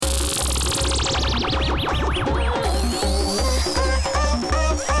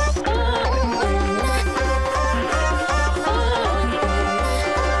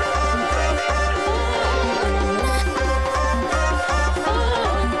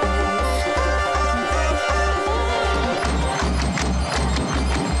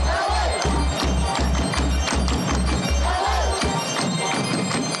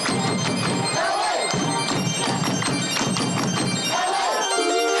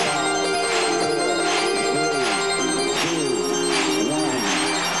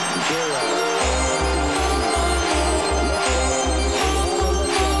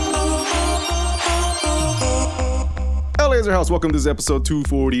Panzer House, welcome. This is episode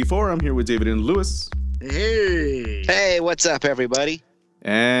 244. I'm here with David and Lewis. Hey. Hey, what's up, everybody?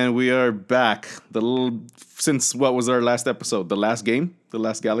 And we are back. Since what was our last episode? The last game? The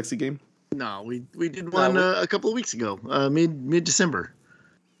last Galaxy game? No, we did one a couple of weeks ago, mid December.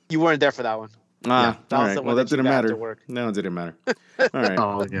 You weren't there for that one. All that was right. the Well, one that that you didn't got to matter. work. No, it didn't matter. All right.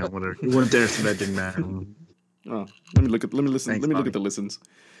 Oh yeah, whatever. You weren't there, so that didn't matter. Oh, let me listen. Thanks, let me look Bobby. at the listens.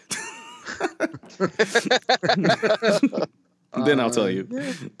 Then I'll tell you.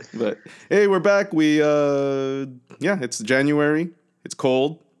 But hey, we're back. It's January. It's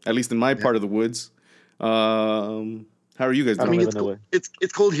cold, at least in my part of the woods. How are you guys I doing? mean,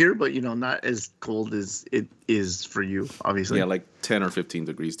 it's cold here, but not as cold as it is for you, obviously. Yeah, like 10 or 15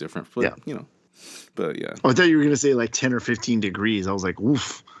 degrees different. But, But yeah. Oh, I thought you were gonna say like 10 or 15 degrees. I was like,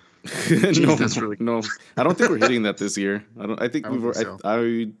 oof. Jeez, that's really no. I don't think we're hitting that this year. I think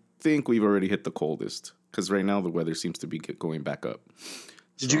we've already hit the coldest because right now the weather seems to be getting back up.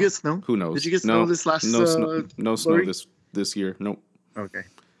 Did you get snow? Who knows? Did you get snow this last? No snow this year. Nope. Okay.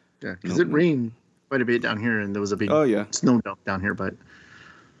 Yeah, because it rained quite a bit down here, and there was a big snow dump down here. But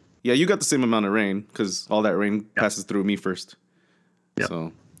yeah, you got the same amount of rain because all that rain passes through me first. Yep.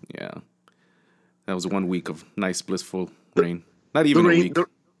 So yeah, that was 1 week of nice blissful rain. Not even a week.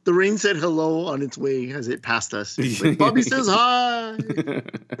 The rain said hello on its way as it passed us. It's like, Bobby says hi.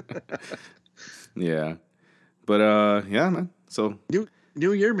 Yeah, but yeah, man. So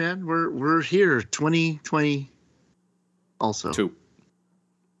new year, man. We're here. 2020. Also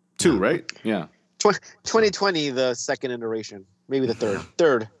two, right? Yeah. 2020, the second iteration, maybe the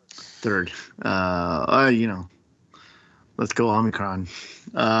third. Third. Let's go Omicron.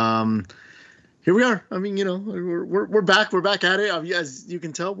 Here we are. I mean, we're back. We're back at it. As you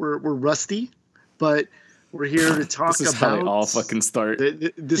can tell, we're rusty, but we're here to talk This is about. how they all fucking start.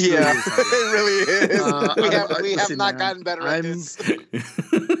 This It really is. We have not gotten better at this.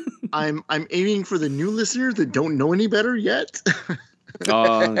 I'm aiming for the new listeners that don't know any better yet. It's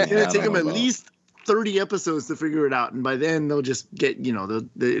gonna take them at least 30 episodes to figure it out, and by then they'll just get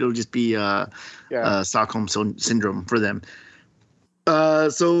it'll just be Stockholm syndrome for them.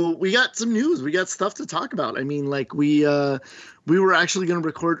 So we got some news. We got stuff to talk about. I mean, like we were actually going to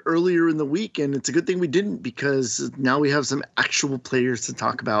record earlier in the week, and it's a good thing we didn't because now we have some actual players to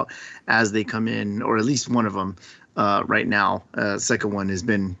talk about as they come in, or at least one of them right now. Second one has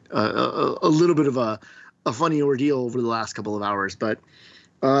been a little bit of a funny ordeal over the last couple of hours. But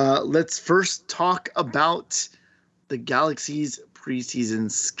let's first talk about the Galaxy's preseason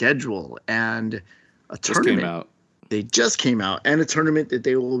schedule and a tournament. They just came out, and a tournament that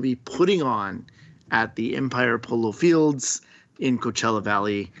they will be putting on at the Empire Polo Fields in Coachella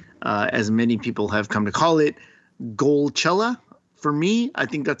Valley, as many people have come to call it, Goalchella. For me, I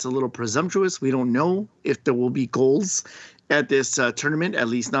think that's a little presumptuous. We don't know if there will be goals at this tournament, at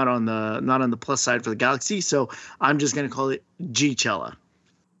least not on the plus side for the Galaxy. So I'm just going to call it Gchella,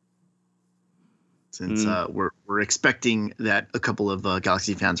 since we're expecting that a couple of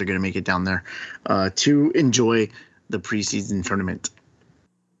Galaxy fans are going to make it down there to enjoy the preseason tournament.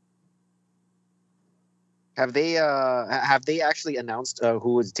 Have they actually announced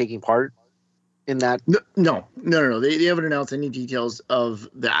who is taking part in that? No. They haven't announced any details of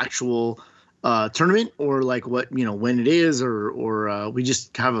the actual tournament or like what when it is or we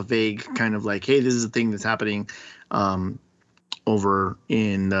just have a vague kind of like, hey, this is a thing that's happening over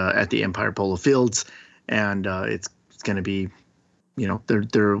in at the Empire Polo Fields, and it's going to be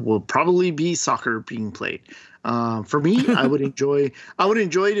there will probably be soccer being played. For me, I would enjoy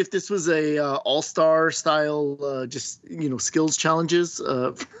it if this was a all-star style, just skills challenges,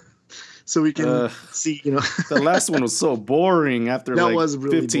 so we can see. The last one was so boring after that like was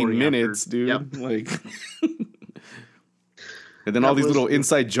really 15 minutes, dude. Yep. Like, and then all these little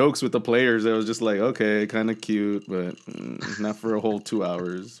inside jokes with the players. It was just like, okay, kind of cute, but not for a whole 2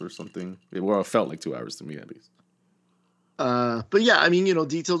 hours or something. It felt like 2 hours to me, at least. But yeah, I mean,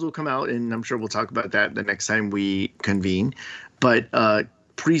 details will come out, and I'm sure we'll talk about that the next time we convene. But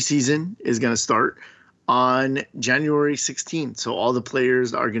preseason is going to start on January 16th, so all the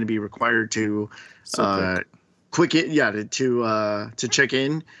players are going to be required to to check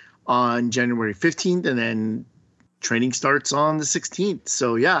in on January 15th, and then training starts on the 16th.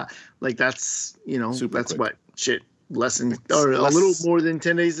 So yeah, like that's that's quick. Less than or a little more than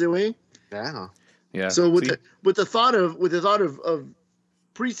 10 days away. Yeah. Yeah. So with the thought of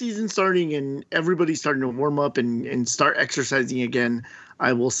preseason starting and everybody starting to warm up and start exercising again,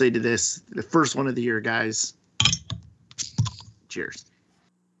 I will say to this, the first one of the year, guys. Cheers.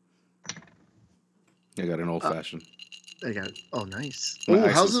 I got an old fashioned. I got. Oh, nice.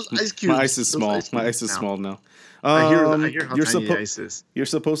 How's those ice cubes? My ice is small. My ice is small now. I hear how tiny the ice is. You're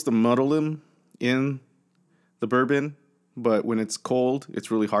supposed to muddle them in the bourbon, but when it's cold,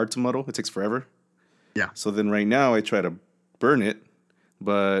 it's really hard to muddle. It takes forever. Yeah. So then right now I try to burn it,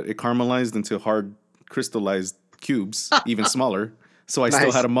 but it caramelized into hard crystallized cubes, even smaller. So I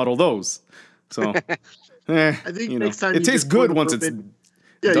still had to muddle those. So I think next time it tastes good once it's done,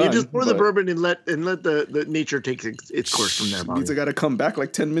 you just pour the bourbon and let the nature take its course from there. Means I got to come back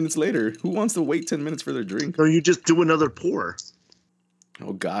like 10 minutes later. Who wants to wait 10 minutes for their drink? Or you just do another pour.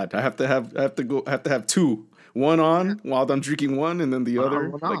 Oh God, I have to have two. One on while I'm drinking one, and then the other.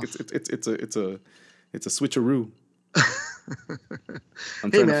 Like it's a switcheroo.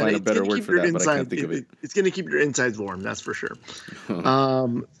 I'm trying to find a better word for that, but I can't think of it. It's going to keep your insides warm, that's for sure.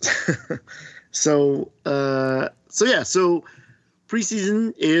 So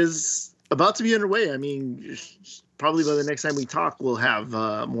preseason is about to be underway. I mean, probably by the next time we talk, we'll have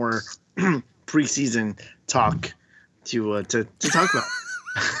more preseason talk to talk about.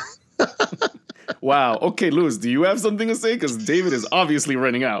 Wow. Okay, Lewis, do you have something to say? Because David is obviously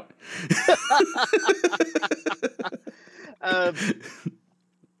running out.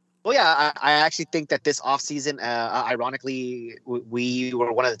 Well, yeah, I actually think that this offseason, ironically, we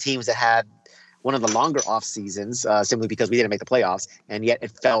were one of the teams that had one of the longer off seasons, simply because we didn't make the playoffs, and yet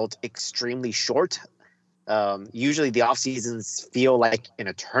it felt extremely short. Usually the off seasons feel like an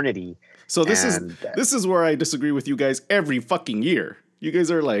eternity. So this is where I disagree with you guys every fucking year. You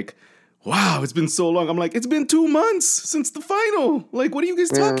guys are like, wow, it's been so long. I'm like, it's been 2 months since the final. Like, what are you guys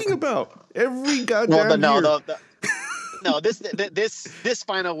talking about? Every goddamn year. No, this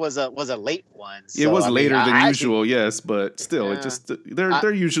final was a late one. So, it was later than usual, yes, but still, it just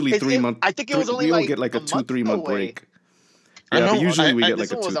they're usually 3 months. I think it was only we like all get like a 2-3 month break. Yeah, but usually we get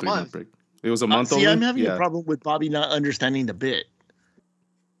like a 2-3 month break. It was a month only. See, I'm having a problem with Bobby not understanding the bit.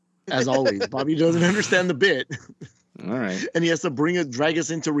 As always, Bobby doesn't understand the bit. All right, and he has to drag us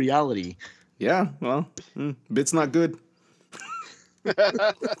into reality. Yeah, well, bit's not good.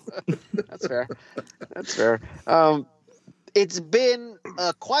 That's fair. It's been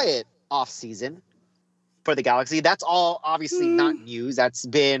a quiet off season for the Galaxy. That's all obviously not news. That's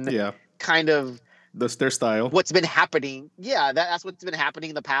been kind of that's their style. What's been happening? Yeah, that's what's been happening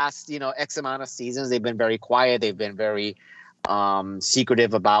in the past, X amount of seasons. They've been very quiet. They've been very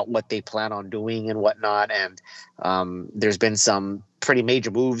secretive about what they plan on doing and whatnot. And there's been some pretty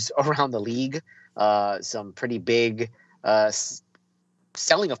major moves around the league. Some pretty big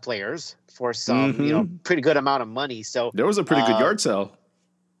selling of players for some, pretty good amount of money. So there was a pretty good yard sale.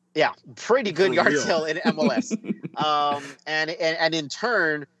 Yeah, pretty good yard sale in MLS. And in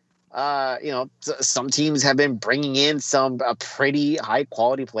turn, some teams have been bringing in some pretty high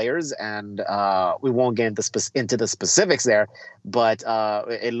quality players, and we won't get into the specifics there. But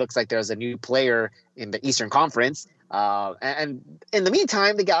it looks like there's a new player in the Eastern Conference. And in the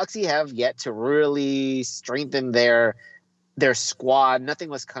meantime, the Galaxy have yet to really strengthen their squad. Nothing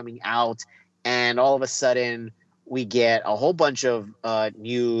was coming out, and all of a sudden we get a whole bunch of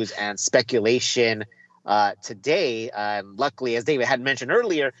news and speculation today. Luckily, as David had mentioned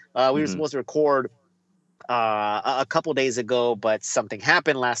earlier, we were supposed to record a couple days ago, but something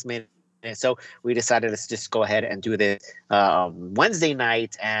happened last minute, and so we decided to just go ahead and do this Wednesday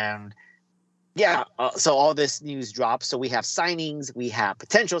night. And so all this news drops. So we have signings, we have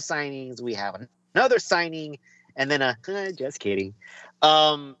potential signings, we have another signing, and then just kidding.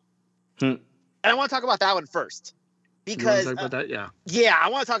 And I want to talk about that one first because talk about that? I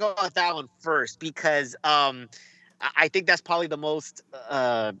want to talk about that one first because I think that's probably the most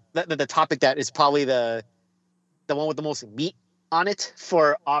the topic that is probably the one with the most meat on it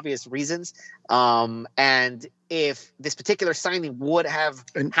for obvious reasons. And if this particular signing would have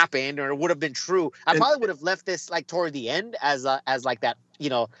happened or would have been true, I probably would have left this like toward the end as like that,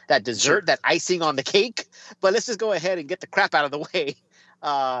 that dessert, that icing on the cake. But let's just go ahead and get the crap out of the way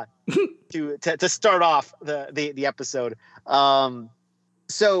to start off the episode.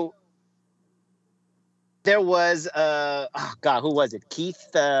 So there was who was it? Keith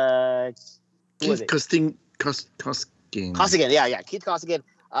Costigan. Costigan, Keith Costigan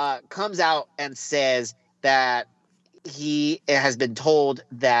comes out and says that he has been told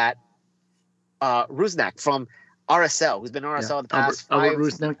that Rusnak from RSL, who's been RSL the past Albert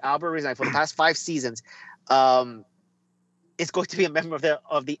Rusnak for the past 5 seasons, is going to be a member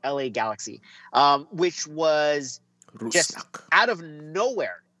of the LA Galaxy, which was just out of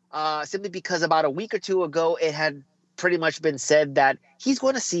nowhere, simply because about a week or two ago it had pretty much been said that he's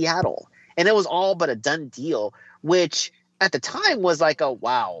going to Seattle, and it was all but a done deal, which at the time was like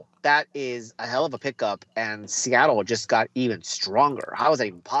wow, that is a hell of a pickup, and Seattle just got even stronger. How is that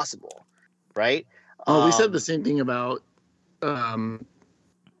even possible, right? Oh, we said the same thing about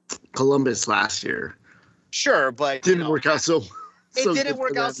Columbus last year. Sure, but it didn't work out so. It didn't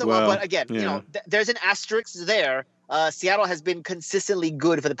work out so well, but again, there's an asterisk there. Seattle has been consistently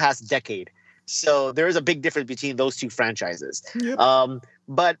good for the past decade, so there is a big difference between those two franchises. Yep.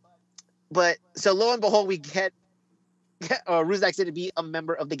 But so lo and behold, we get Rusnak to be a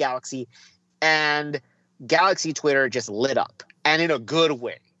member of the Galaxy, and Galaxy Twitter just lit up, and in a good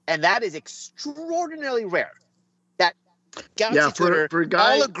way, and that is extraordinarily rare. That Galaxy Twitter for a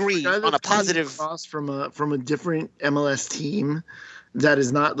guy, all agree on a positive cross from a different MLS team that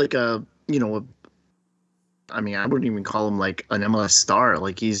is not like I wouldn't even call him like an MLS star.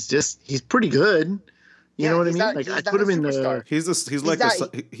 Like he's pretty good. You know what I mean? Like I put him in the.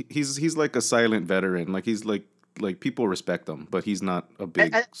 He's like a silent veteran. Like he's like people respect him, but he's not a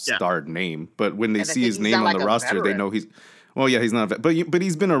big starred name. But when they see his name on the roster, they know he's. Well, yeah, he's not, but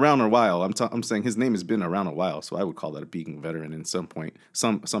he's been around a while. I'm saying his name has been around a while, so I would call that a being veteran in some point,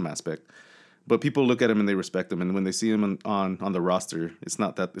 some aspect. But people look at him and they respect him, and when they see him on the roster, it's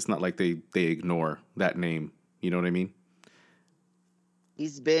not like they ignore that name. You know what I mean?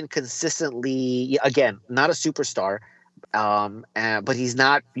 He's been consistently, again, not a superstar, but he's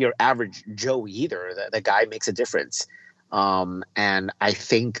not your average Joe either. The guy makes a difference. And I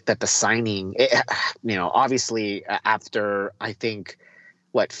think that the signing, obviously after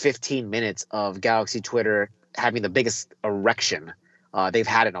 15 minutes of Galaxy Twitter having the biggest erection they've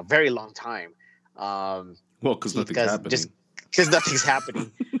had in a very long time. Because nothing's happening. Because nothing's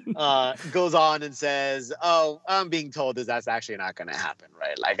happening. Goes on and says, "Oh, I'm being told that's actually not going to happen,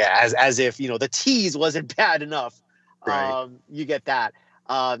 right?" Like as if the tease wasn't bad enough. Right. You get that.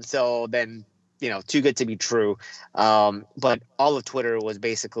 So then. Too good to be true. But all of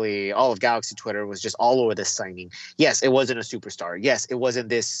Galaxy Twitter was just all over this signing. Yes, it wasn't a superstar. Yes, it wasn't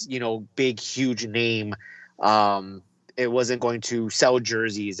this, big, huge name. It wasn't going to sell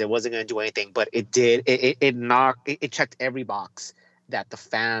jerseys. It wasn't going to do anything, but it did. It checked every box that the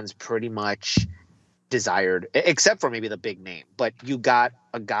fans pretty much desired, except for maybe the big name. But you got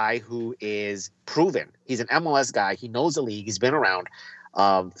a guy who is proven. He's an MLS guy. He knows the league. He's been around.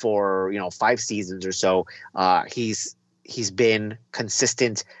 For 5 seasons or so. He's been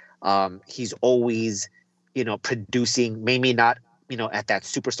consistent. He's always producing, maybe not at that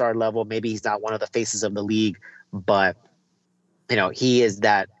superstar level. Maybe he's not one of the faces of the league, but he is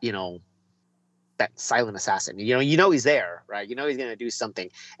that that silent assassin. He's there, right? He's going to do something.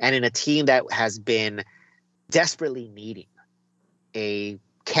 And in a team that has been desperately needing a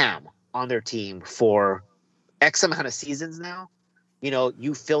cam on their team for X amount of seasons now,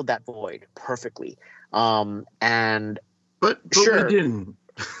 you filled that void perfectly. But sure, we didn't.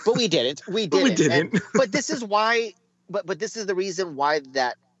 But we didn't. We didn't. But this is why. But this is the reason why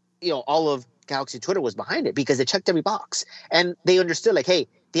that all of Galaxy Twitter was behind it, because it checked every box and they understood like, hey,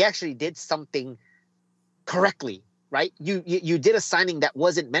 they actually did something correctly, right? You did a signing that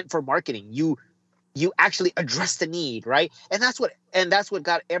wasn't meant for marketing. You actually addressed the need, right? And that's what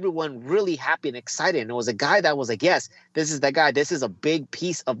got everyone really happy and excited. And it was a guy that was like, yes, this is that guy. This is a big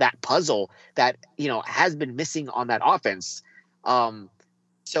piece of that puzzle that, has been missing on that offense.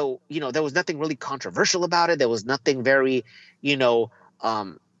 So, there was nothing really controversial about it. There was nothing very, it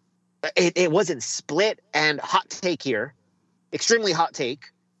wasn't split. And hot take here, extremely hot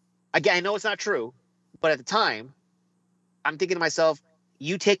take. Again, I know it's not true, but at the time, I'm thinking to myself,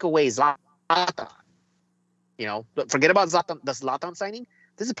 you take away Zlatan. Forget about the Zlatan signing.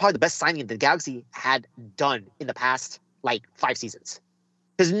 This is probably the best signing the Galaxy had done in the past 5 seasons,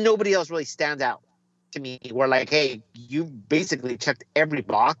 because nobody else really stands out to me. We're like, hey, you basically checked every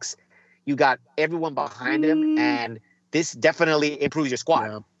box. You got everyone behind him, and this definitely improves your squad.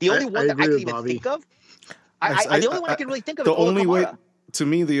 Yeah, the only one that I can even think of, the only one I can really think of is Ola Kamara. To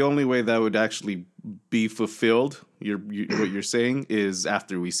me, the only way that would actually be fulfilled, what you're saying, is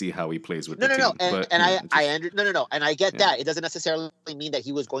after we see how he plays with the team. And I get that. It doesn't necessarily mean that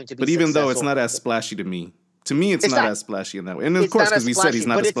he was going to be. But even though it's not as splashy to me, it's not as splashy in that way. And of course, because we said he's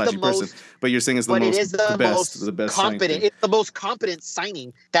not a splashy person, but you're saying it's the best competent. It's the most competent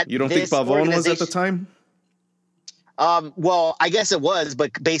signing that you don't think Pavon was at the time. Well, I guess it was,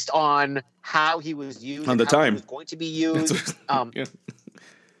 but based on how he was used on the time, he was going to be used.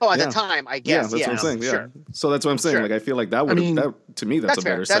 The time, I guess. Yeah, that's what I'm saying. Sure. So that's what I'm saying. Sure. Like, I feel like that would, to me, that's a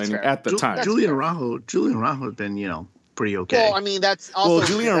better signing at the time. Julian Araujo has been, pretty okay. Well, I mean, that's also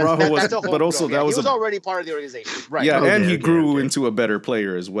Julian Araujo was, but also that was he was already part of the organization, right? Yeah, and he grew into a better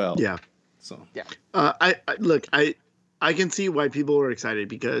player as well. Yeah. So yeah. I I can see why people are excited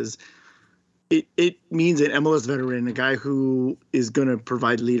because it means an MLS veteran, a guy who is going to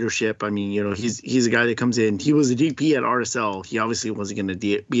provide leadership. I mean, he's a guy that comes in. He was a DP at RSL. He obviously wasn't going to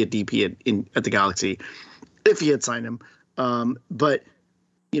be a DP at the Galaxy if he had signed him. But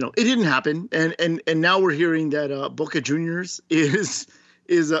it didn't happen. And now we're hearing that Boca Juniors is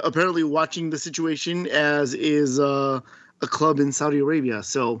apparently watching the situation, as is a club in Saudi Arabia.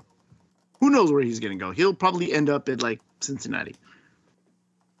 So who knows where he's going to go? He'll probably end up at like Cincinnati.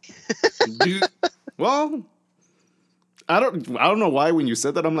 Well, I don't know why when you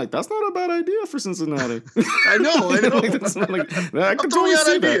said that I'm like, that's not a bad idea for Cincinnati. I know. Like, that's not like, I can totally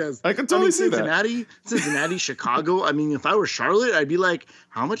see that. I can totally see that. Cincinnati, Chicago. I mean, if I were Charlotte, I'd be like,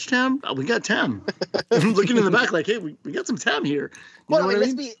 how much TAM? Oh, we got TAM. I'm looking in the back like, hey, we got some TAM here. Well, I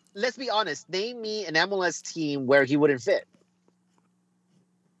mean, let's be honest. Name me an MLS team where he wouldn't fit.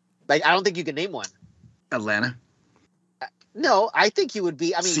 Like, I don't think you can name one. Atlanta. No, I think he would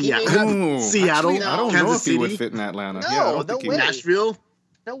be. I mean, Seattle. Actually, I don't Kansas know if City. he would fit in Atlanta. No way. Nashville.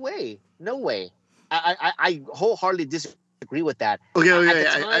 No way. I wholeheartedly disagree with that. Okay.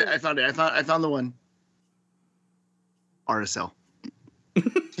 I found it. I found the one. RSL.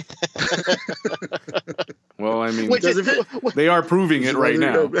 Well, I mean, they are proving it right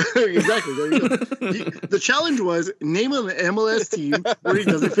now. Exactly. There you go. The challenge was name an MLS team where he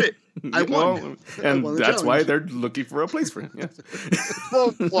doesn't fit. I won. And that's why they're looking for a place for him. Yeah.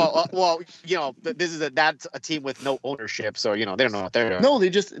 Well, that's a team with no ownership, so they don't know what they're doing. No,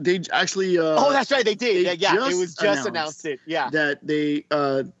 they actually. Oh, that's right, they did. Yeah, it was just announced it. Yeah, that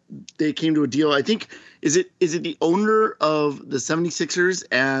they came to a deal. I think is it the owner of the 76ers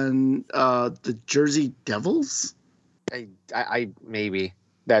and the Jersey Devils? I maybe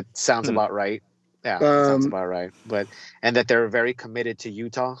that sounds about right. Yeah, that sounds about right. And that they're very committed to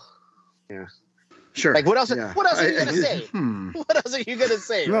Utah. Yeah. Sure. Like what else? Yeah. What else are you gonna say? What else are you gonna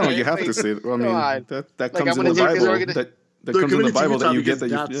say? No, right? you have to say. I mean, that comes in the Bible. That comes in the Bible that you get that.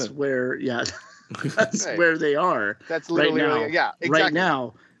 That's where. Yeah. That's where they are. That's literally right now. Yeah. Exactly. Right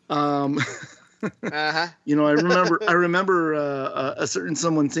now. I remember a certain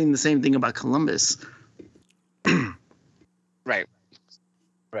someone saying the same thing about Columbus. Right.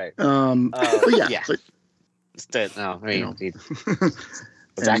 But yeah. But, no, I mean,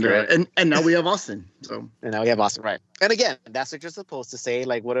 it's and, accurate. And now we have Austin. So and now we have Austin, right? And again, that's what you're supposed to say.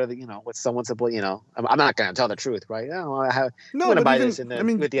 Like, what are the what's someone's supposed? I'm not going to tell the truth, right? I'm going to buy this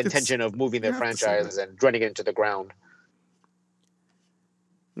with the intention of moving their franchise and running it into the ground.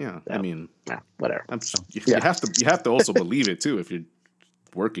 Yeah, I mean, whatever. You have to also believe it too if you're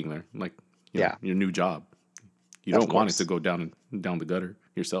working there, like your new job. You don't want it to go down the gutter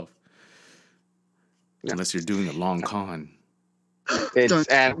yourself, unless you're doing a long con. These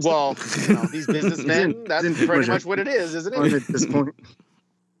businessmen, that's pretty much what it is, isn't it? At this point.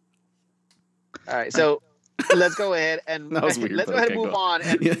 All right, so let's go ahead and move on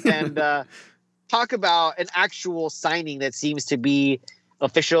and talk about an actual signing that seems to be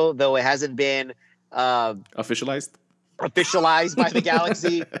official, though it hasn't been officialized by the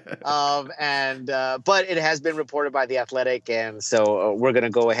Galaxy, but it has been reported by The Athletic, and so we're going to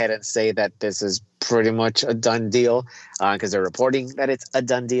go ahead and say that this is pretty much a done deal because they're reporting that it's a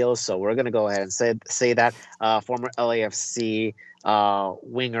done deal. So we're going to go ahead and say that former LAFC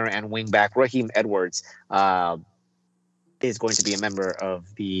winger and wingback Raheem Edwards is going to be a member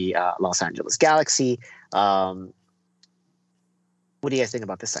of the Los Angeles Galaxy. What do you guys think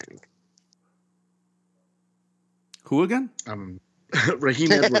about this signing? Who again?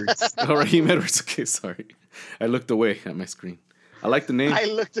 Raheem Edwards. Oh, Raheem Edwards. Okay, sorry. I looked away at my screen. I like the name. I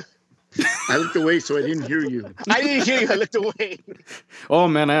looked away, so I didn't hear you. I didn't hear you. I looked away. Oh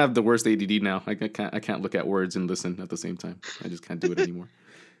man, I have the worst ADD now. I can't look at words and listen at the same time. I just can't do it anymore.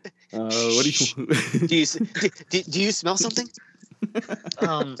 What do you? do you smell something?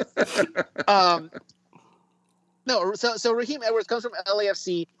 No. So Raheem Edwards comes from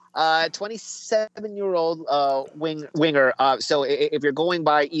LAFC. 27-year-old winger. So if you're going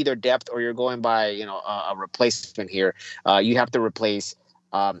by either depth or you're going by a replacement here, you have to replace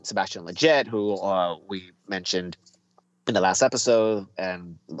Sebastian Lletget, who we mentioned in the last episode,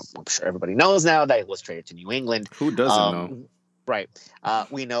 and I'm sure everybody knows now that he was traded to New England. Who doesn't know? Right.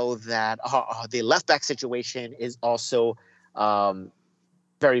 We know that the left back situation is also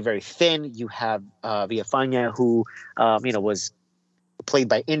very, very thin. You have Villafaña, who was played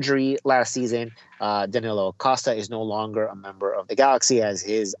by injury last season. Danilo Costa is no longer a member of the Galaxy as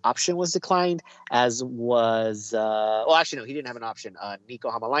his option was declined, as was he didn't have an option.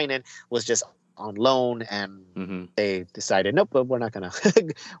 Nico Hamalainen was just on loan, and they decided, nope, but we're not gonna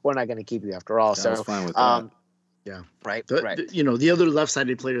keep you after all. I was fine with that. Yeah. Right. The other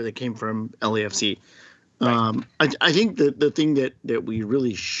left-sided player that came from LAFC. Right. I think the thing that we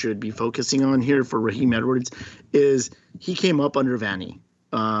really should be focusing on here for Raheem Edwards is he came up under Vanny.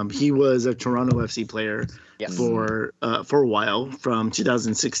 He was a Toronto FC player for a while from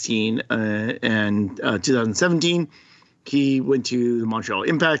 2016 and 2017. He went to the Montreal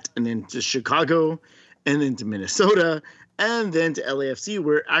Impact and then to Chicago and then to Minnesota and then to LAFC,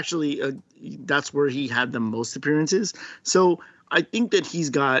 where actually that's where he had the most appearances. So I think that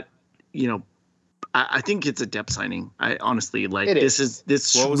he's got, I think it's a depth signing. I honestly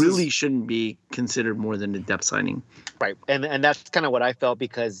this really shouldn't be considered more than a depth signing. Right. And that's kind of what I felt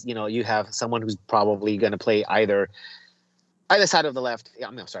because, you have someone who's probably going to play either side of the left. Yeah,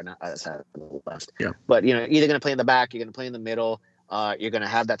 I'm sorry, not either side of the left. Yeah. But, either going to play in the back, you're going to play in the middle. You're going to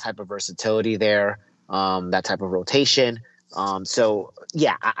have that type of versatility there, that type of rotation. So,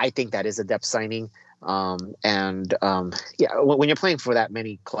 yeah, I think that is a depth signing. When you're playing for that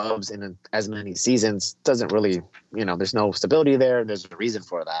many clubs in as many seasons, doesn't really, there's no stability there. There's a reason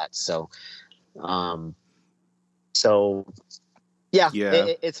for that. So,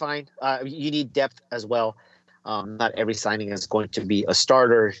 it's fine. You need depth as well. Not every signing is going to be a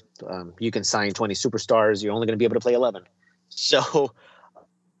starter. You can sign 20 superstars. You're only going to be able to play 11. So,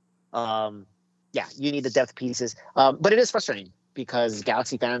 you need the depth pieces. But it is frustrating because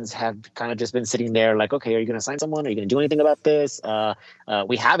Galaxy fans have kind of just been sitting there like, okay, are you going to sign someone? Are you going to do anything about this?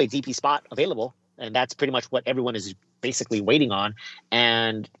 We have a DP spot available, and that's pretty much what everyone is basically waiting on.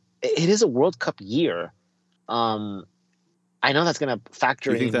 And it is a World Cup year. I know that's going to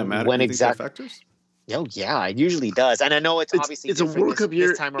factor in when exactly. Oh yeah, it usually does, and I know it's obviously a World Cup year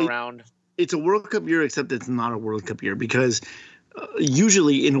this time around. It's a World Cup year, except it's not a World Cup year because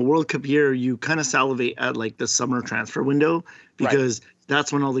usually in a World Cup year you kind of salivate at like the summer transfer window because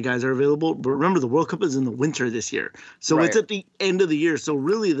that's when all the guys are available. But remember, the World Cup is in the winter this year, so it's at the end of the year. So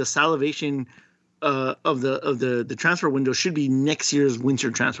really, the salivation of the transfer window should be next year's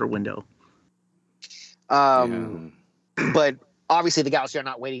winter transfer window. But obviously, the Galaxy are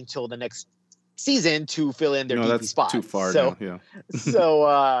not waiting till the next season to fill in their DP spot. Too far now. Yeah. So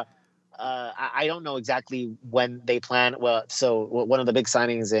I don't know exactly when they plan. Well, so one of the big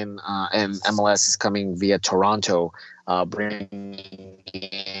signings in MLS is coming via Toronto, bringing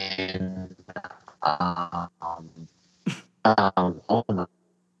in oh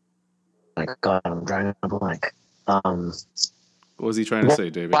my God, I'm drawing a blank. What was he trying to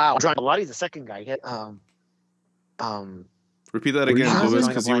say, David? Wow, Lotti's the second guy. Repeat that again, Lewis,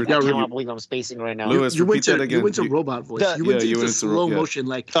 because you were. I cannot believe I'm spacing right now. Lewis, repeat that again. You went to robot voice. You went into slow motion.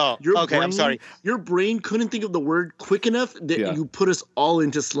 Like, I'm sorry. Your brain couldn't think of the word quick enough that you put us all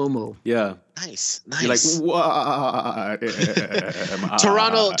into slow mo. Yeah. Nice. You're like, what?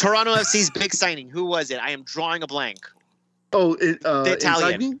 Toronto FC's big signing. Who was it? I am drawing a blank. Oh, the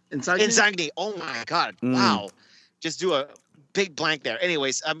Italian. Inzaghi. Oh my God! Wow. Just do a big blank there.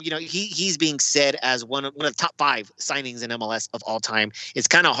 Anyways, he's being said as one of the top 5 signings in MLS of all time. It's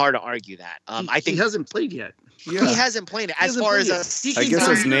kind of hard to argue that. I think he hasn't played yet. Yeah. He hasn't played it. As far as I guess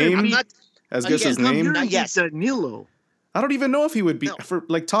his name. Yes, Danilo. I don't even know if he would be for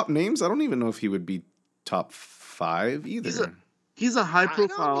like top names. I don't even know if he would be top 5 either. He's a high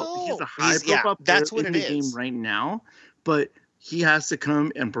profile. He's a high profile player in the game right now, but he has to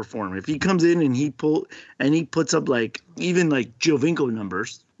come and perform. If he comes in and he puts up like even like Giovinco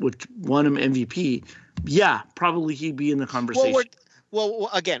numbers, which won him MVP, probably he'd be in the conversation. Well,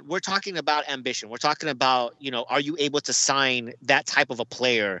 again, we're talking about ambition. We're talking about, are you able to sign that type of a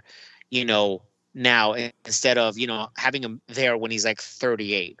player, now instead of, having him there when he's like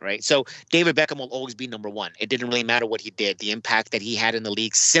 38, right? So David Beckham will always be number 1. It didn't really matter what he did, the impact that he had in the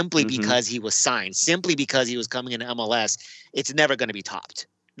league simply because he was signed, simply because he was coming into MLS. It's never going to be topped,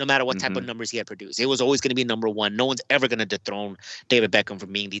 no matter what type of numbers he had produced. It was always going to be number 1. No one's ever going to dethrone David Beckham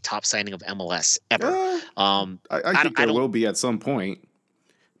from being the top signing of MLS ever. I think there will be at some point,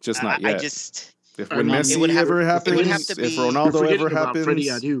 just not yet. When Messi ever happens, if Ronaldo ever happens. Freddie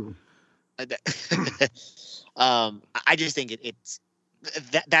Adu. I just think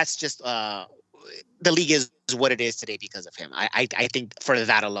that's just the league is what it is today because of him. I think for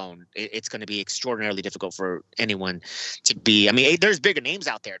that alone, it's going to be extraordinarily difficult for anyone to be. I mean, there's bigger names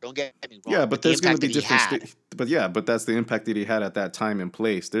out there. Don't get me wrong. Yeah, but there's going to be different. But that's the impact that he had at that time and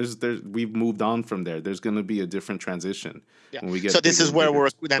place. We've moved on from there. There's going to be a different transition when we get. So this is where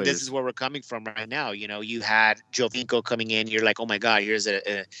we're coming from right now. You had Giovinco coming in. You're like, oh my God, here's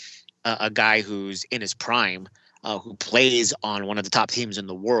a guy who's in his prime, who plays on one of the top teams in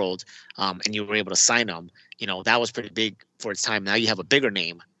the world, and you were able to sign him. That was pretty big for its time. Now you have a bigger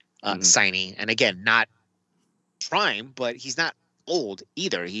name signing, and again, not prime, but he's not old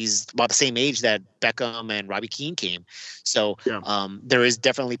either. He's about the same age that Beckham and Robbie Keane came. So there is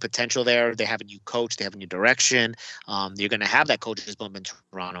definitely potential there. They have a new coach. They have a new direction. You're going to have that coach's bump in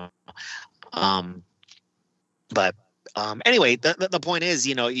Toronto. But anyway, the point is,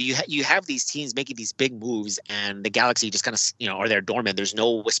 you have these teams making these big moves, and the Galaxy just kind of, are there dormant. There's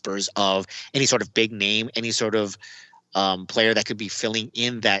no whispers of any sort of big name, any sort of player that could be filling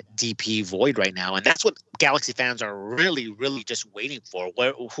in that DP void right now. And that's what Galaxy fans are really, really just waiting for.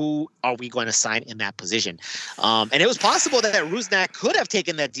 Who are we going to sign in that position? And it was possible that Rusnak could have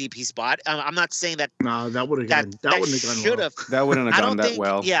taken that DP spot. I'm not saying that. No, that would have gone. That wouldn't have gone well. That wouldn't have gone that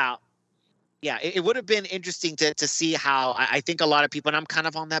well. Yeah. Yeah, it would have been interesting to see how. I think a lot of people, and I'm kind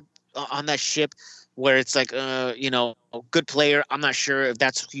of on that ship where it's like, good player. I'm not sure if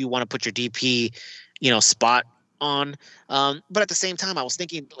that's who you want to put your DP, spot on. But at the same time, I was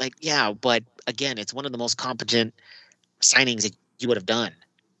thinking like, yeah, but again, it's one of the most competent signings that you would have done.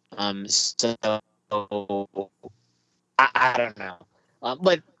 So I don't know.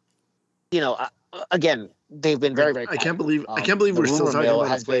 But again, they've been very, very quiet. I can't believe we're still talking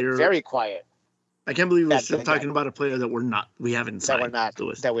about a player. Very quiet. I can't believe we're still talking about a player that we haven't signed.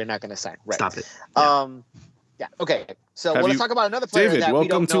 That we're not going to sign. Right. Stop it. Yeah. Okay. So let's talk about another player. David,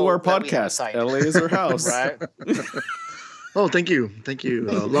 welcome to our podcast. LA is our house. Right. Oh, thank you.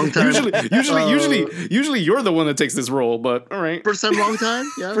 Long time. Usually you're the one that takes this role, but all right. First time, long time.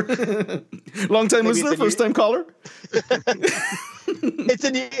 Yeah. Long time listener, first time caller. It's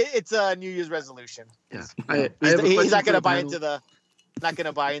a New Year's resolution. Yeah. He's not going to buy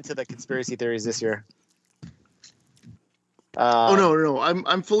into the conspiracy theories this year. No.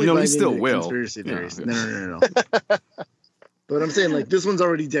 I'm fully buying into conspiracy theories. Yeah. No. But I'm saying, like, this one's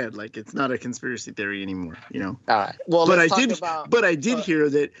already dead. Like, it's not a conspiracy theory anymore. All right. Well, I did hear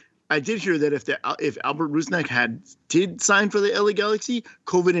that if Albert Rusnak did sign for the LA Galaxy,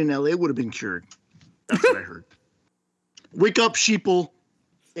 COVID in LA would have been cured. That's what I heard. Wake up, sheeple.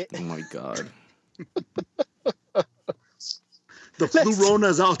 Oh my God. The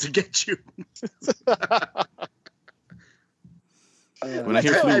flu-rona's out to get you. When I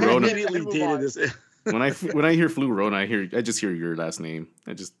hear flu-rona, immediately dated this. When I hear flu-rona, I just hear your last name.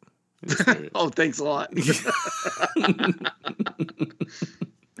 I just hear it. Oh, thanks a lot.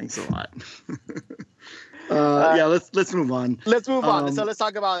 Thanks a lot. Let's move on. Let's move on. So let's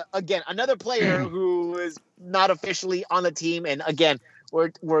talk about, again, another player who is not officially on the team. And again,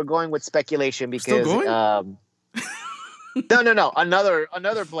 we're going with speculation because no.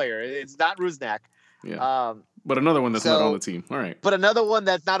 Another player. It's not Rusnak. Yeah. But another one that's not on the team. All right. But another one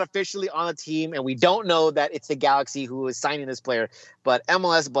that's not officially on the team, and we don't know that it's the Galaxy who is signing this player. But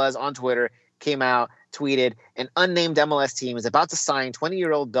MLS Buzz on Twitter came out, tweeted, an unnamed MLS team is about to sign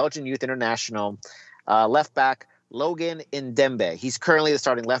 20-year-old Belgian youth international left back Logan Ndembe. He's currently the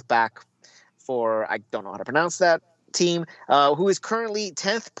starting left back for, I don't know how to pronounce that team, who is currently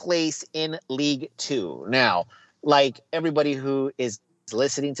 10th place in League 2. Now, like everybody who is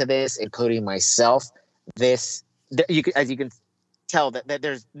listening to this, including myself, as you can tell that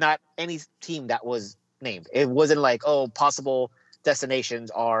there's not any team that was named. It wasn't like, possible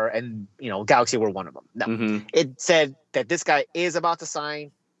destinations are, and Galaxy were one of them. No, mm-hmm. It said that this guy is about to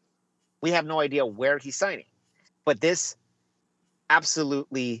sign. We have no idea where he's signing, but this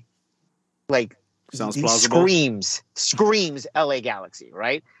absolutely sounds plausible. Screams LA Galaxy,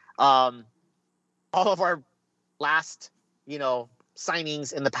 right? All of our last,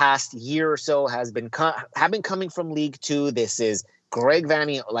 signings in the past year or so have been coming from League 2. This is Greg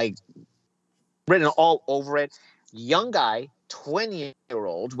Vanney, written all over it. Young guy,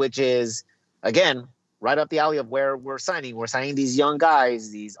 20-year-old, which is, again, right up the alley of where we're signing. We're signing these young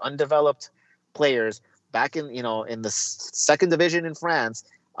guys, these undeveloped players back in the second division in France.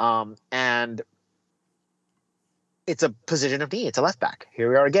 And it's a position of need. It's a left back. Here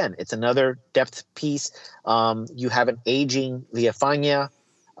we are again. It's another depth piece. You have an aging Villafaña.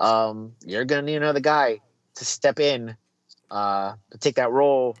 You're going to need another guy to step in to take that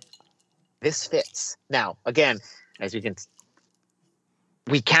role. This fits. Now, again, as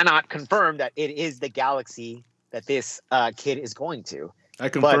we cannot confirm that it is the Galaxy that this kid is going to. I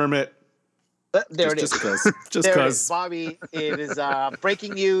confirm it. There it is. Just because. Bobby, it is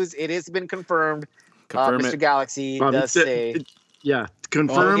breaking news. It has been confirmed. Mr. It. Galaxy Bobby does say. Yeah,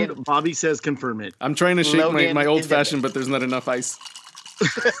 confirmed. Bobby says confirm it. I'm trying to shake my old fashioned, but there's not enough ice.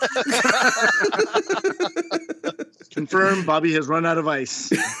 Confirmed. Bobby has run out of ice.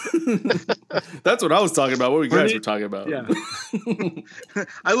 That's what I was talking about. What you guys were talking about. Yeah.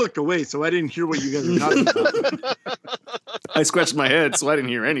 I looked away, so I didn't hear what you guys were talking about. I scratched my head, so I didn't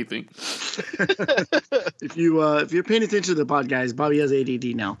hear anything. If you're paying attention to the pod, guys, Bobby has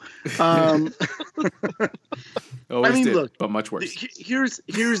ADD now. Always did, look, but much worse. Here's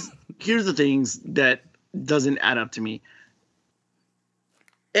the things that doesn't add up to me.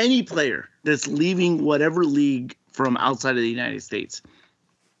 Any player that's leaving whatever league from outside of the United States,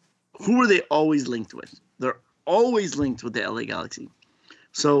 who are they always linked with? They're always linked with the LA Galaxy.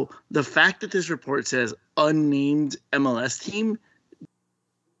 So the fact that this report says unnamed MLS team,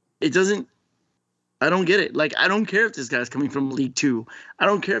 it doesn't. I don't get it. Like, I don't care if this guy's coming from League Two. I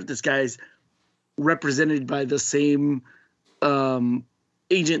don't care if this guy's represented by the same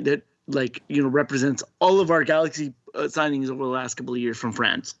agent that, like, you know, represents all of our Galaxy signings over the last couple of years from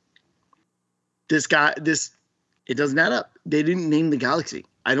France. It doesn't add up. They didn't name the Galaxy.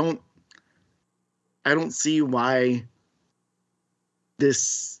 I don't see why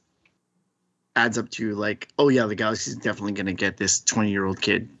this adds up to, like, oh yeah, the Galaxy is definitely going to get this 20-year-old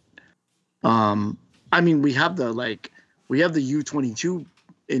kid. I mean, we have the U22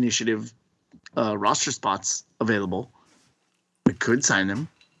 initiative roster spots available. We could sign them.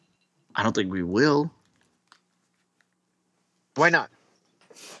 I don't think we will. Why not?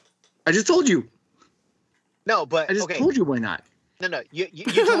 I just told you. No, but I just told you why not. No. You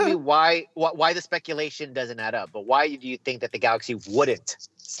told me why the speculation doesn't add up. But why do you think that the Galaxy wouldn't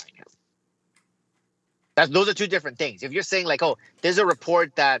sign him? Those are two different things. If you're saying, like, oh, there's a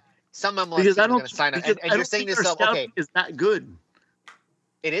report that some MLS team is going to sign him, and you're saying to yourself, okay, is that good?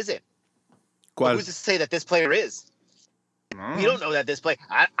 It isn't. Who's to say that this player is? No. You don't know that this player.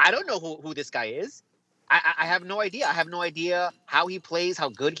 I don't know who this guy is. I have no idea. I have no idea how he plays, how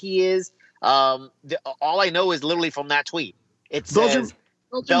good he is. All I know is literally from that tweet. It says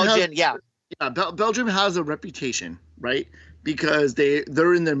Belgium. Belgium has a reputation, right? Because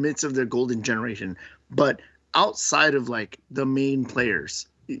they're in the midst of their golden generation. But outside of, like, the main players,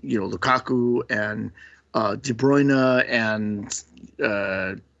 you know, Lukaku and De Bruyne and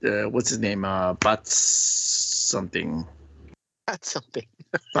what's his name? Bats something. I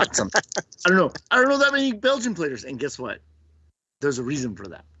don't know. I don't know that many Belgian players. And guess what? There's a reason for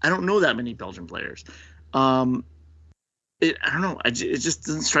that. I don't know that many Belgian players. I don't know. It just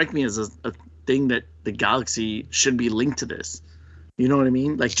doesn't strike me as a thing that the Galaxy should be linked to this. You know what I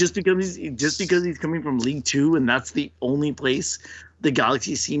mean? Like, just because he's coming from League Two and that's the only place the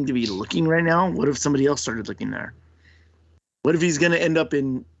Galaxy seem to be looking right now. What if somebody else started looking there? What if he's going to end up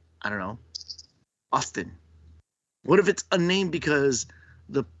in, I don't know, Austin? What if it's unnamed because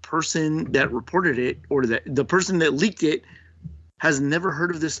the person that reported it or the person that leaked it has never heard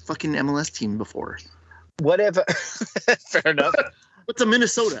of this fucking MLS team before? Whatever. Fair enough. What's a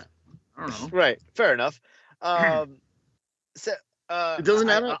Minnesota? I don't know. Right. Fair enough. So it doesn't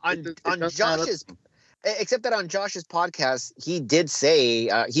matter on Josh's, except that on Josh's podcast, he did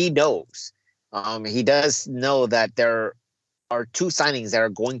say he knows. He does know that there are two signings that are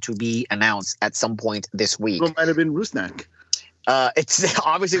going to be announced at some point this week. It might have been Rusnak. It's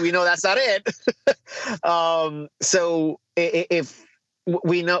obviously we know that's not it. So if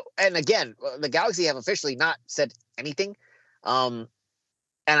we know, and again, the Galaxy have officially not said anything. And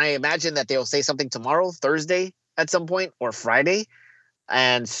I imagine that they'll say something tomorrow, Thursday at some point, or Friday.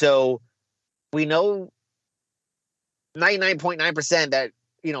 And so we know 99.9% that,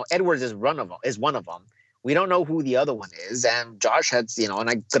 you know, Edwards is one of them. We don't know who the other one is. And Josh has, you know, and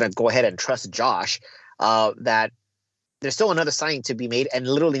I'm going to go ahead and trust Josh, that there's still another signing to be made, and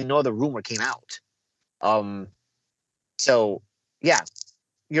literally no other rumor came out. So yeah,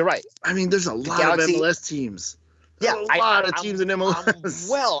 you're right. I mean, there's a lot Galaxy, of MLS teams. There's a lot of teams in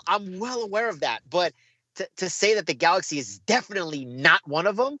MLS. I'm well aware of that, but to say that the Galaxy is definitely not one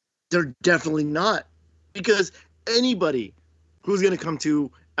of them, they're definitely not, because anybody who's going to come to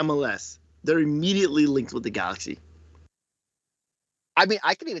MLS, they're immediately linked with the Galaxy. I mean,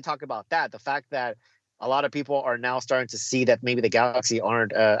 I can even talk about that. The fact that a lot of people are now starting to see that maybe the Galaxy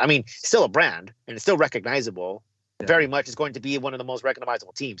aren't, I mean, still a brand and it's still recognizable. Yeah. Very much is going to be one of the most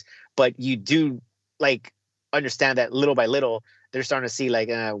recognizable teams. But you do, like, understand that little by little, they're starting to see, like,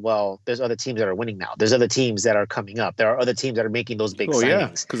 well, there's other teams that are winning now. There's other teams that are coming up. There are other teams that are making those big signings. Yeah,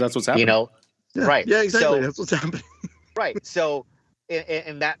 because that's what's happening. You know? Yeah. Right. Yeah, exactly. So, that's what's happening. Right. So,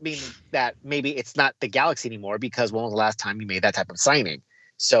 and that means that maybe it's not the Galaxy anymore, because when was the last time you made that type of signing?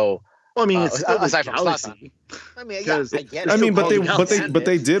 So, well, I mean, it's aside from Galaxy. I mean, yeah, I get it. I mean, but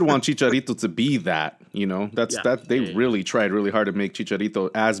they did want Chicharito to be that. You know, they really tried really hard to make Chicharito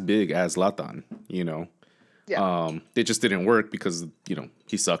as big as Zlatan. You know, it just didn't work because, you know,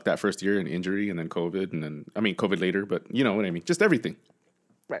 he sucked that first year, and injury, and then COVID, and then COVID later. But you know what I mean, just everything.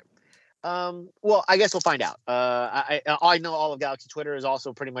 Right. Well, I guess we'll find out. I know all of Galaxy Twitter is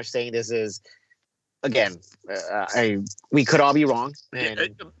also pretty much saying this is, again, we could all be wrong,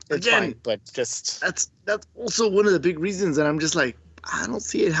 and it's fine, but just that's also one of the big reasons that I'm just like, I don't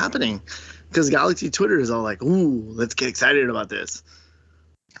see it happening, because Galaxy Twitter is all like, ooh, let's get excited about this.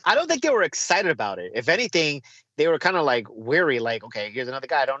 I don't think they were excited about it. If anything, they were kind of like weary, like, okay, here's another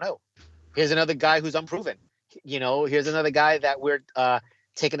guy I don't know. Here's another guy who's unproven. Here's another guy that we're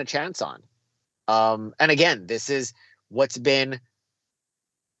taking a chance on. And again, this is what's been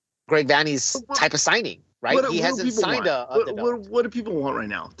Greg Vanney's type of signing, right? He hasn't signed what do people want right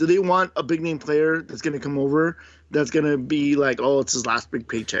now? Do they want a big name player that's going to come over, that's going to be like, oh, it's his last big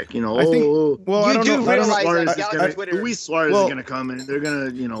paycheck, you know? I think, well, I don't know. Luis Suarez is going to come and they're going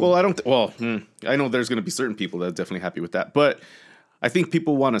to, you know. Well, I know there's going to be certain people that are definitely happy with that, but I think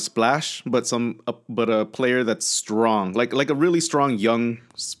people want a splash, but a player that's strong, like a really strong, young,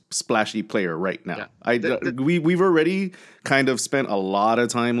 splashy player right now. Yeah. We've already kind of spent a lot of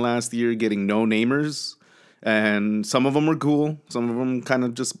time last year getting no-namers, and some of them were cool, some of them kind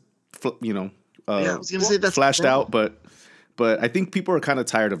of just, I was gonna say that's flashed out, but I think people are kind of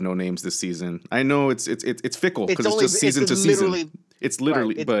tired of no names this season. I know it's fickle because it's just season to season. It's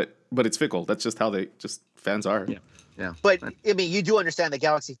literally, right, but it's fickle. That's just how fans are. Yeah. Yeah, but I mean, you do understand that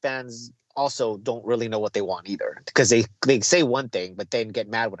Galaxy fans also don't really know what they want either, because they say one thing, but then get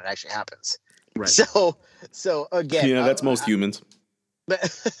mad when it actually happens. Right. So again, that's most humans.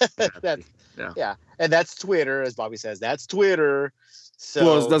 Yeah, and that's Twitter, as Bobby says. That's Twitter.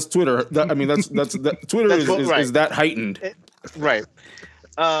 So that's Twitter. That's Twitter is that heightened, right?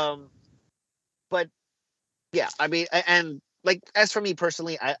 But yeah, I mean, and like as for me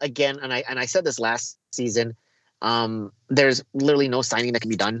personally, I said this last season. There's literally no signing that can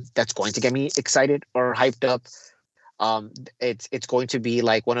be done that's going to get me excited or hyped up. It's going to be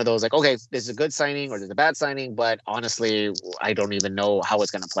like one of those, like, okay, this is a good signing or this is a bad signing, but honestly, I don't even know how it's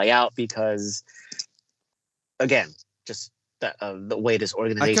going to play out, because again, just the way this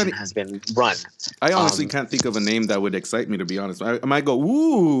organization has been run. I honestly can't think of a name that would excite me, to be honest. I might go,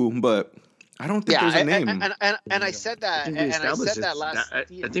 ooh, but I don't think there's a name. And I said that,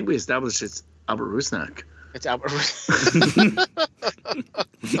 I think we established it's Albert Rusnak. It's Albert.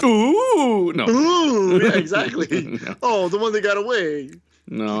 Ooh, no. Ooh, yeah, exactly. No. Oh, the one that got away.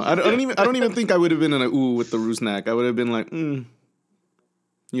 No, I don't even think I would have been in a ooh with the Rusnak. I would have been like, you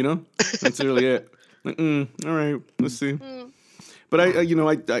know, that's really it. Like, all right, let's see. But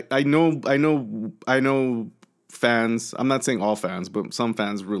I know fans. I'm not saying all fans, but some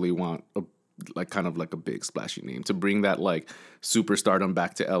fans really want a big splashy name to bring that like superstardom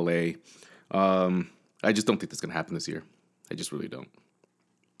back to LA. I just don't think that's going to happen this year. I just really don't.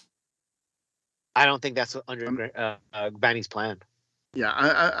 I don't think that's under Vanney's plan. Yeah,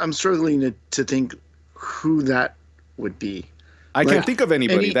 I'm struggling to think who that would be. I can't think of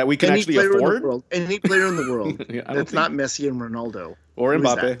anybody that we can actually afford. Any player in the world that's not Messi and Ronaldo. Or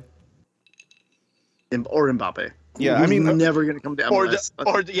Mbappe. Or Mbappe. Yeah, I mean, never going to come to MLS.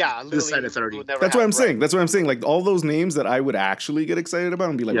 This side of 30. That's what I'm saying. That's what I'm saying. Like all those names that I would actually get excited about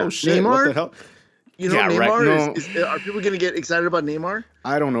and be like, oh shit, Neymar? What the hell? You know, Neymar are people going to get excited about Neymar?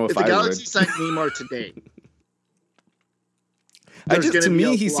 I don't know if the Galaxy signed Neymar today. To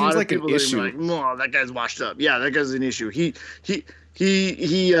me, he seems like an issue. Like, no, that guy's washed up. Yeah, that guy's an issue. He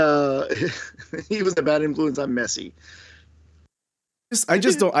was a bad influence on Messi. I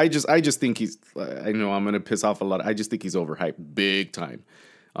just think he's. I know I'm gonna piss off a lot. I just think he's overhyped big time.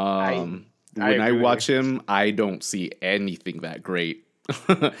 When I watch him, I don't see anything that great.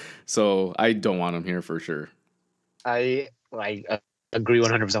 So I don't want him here for sure. I agree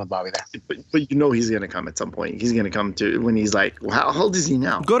 100% with Bobby there. But you know he's gonna come at some point. He's gonna come to when he's like, well, how old is he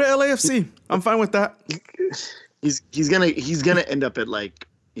now? Go to LAFC. I'm fine with that. He's gonna end up at like,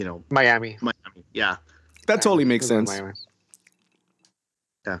 you know, Miami. Yeah, that totally makes sense. Miami.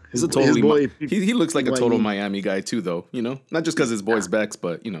 Yeah, he's a totally. He looks like a total Miami guy too, though. You know, not just because his boy's Bex,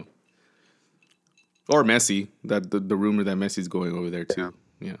 but you know, or Messi. That the rumor that Messi's going over there too.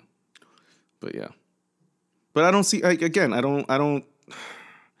 Yeah. But I don't see. Again, I don't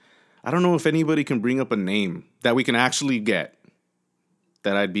know if anybody can bring up a name that we can actually get.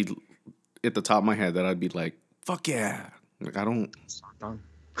 That I'd be at the top of my head. That I'd be like, fuck yeah. Like I don't.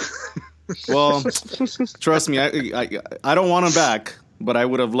 Well, trust me, I don't want him back. But I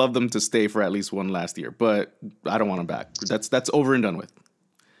would have loved them to stay for at least one last year. But I don't want them back. That's over and done with.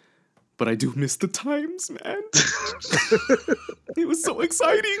 But I do miss the times, man. It was so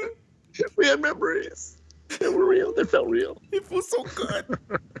exciting. We had memories. They were real. They felt real. It was so good.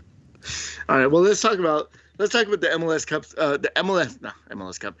 All right. Well, let's talk about let's talk about the MLS Cup,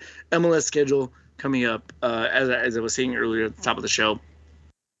 MLS schedule coming up. As I was saying earlier at the top of the show,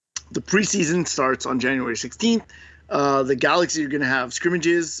 the preseason starts on January 16th. The Galaxy are going to have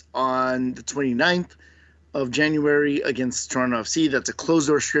scrimmages on the 29th of January against Toronto FC. That's a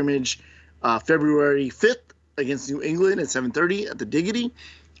closed-door scrimmage. February 5th against New England at 7:30 at the Diggity.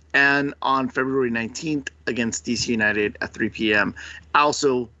 And on February 19th against DC United at 3 p.m.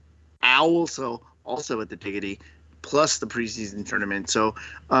 Also at the Diggity, plus the preseason tournament. So,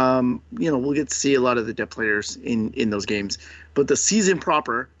 we'll get to see a lot of the depth players in those games. But the season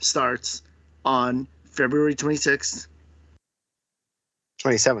proper starts on February 26th.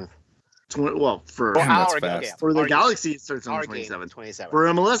 27th. For the Galaxy, it starts on the 27th. For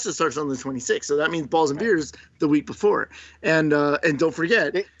MLS, it starts on the 26th. So that means Balls and Beers the week before. And don't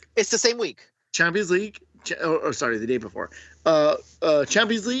forget, it's the same week. Champions League, the day before.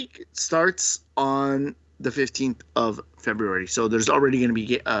 Champions League starts on the 15th of February. So there's already going to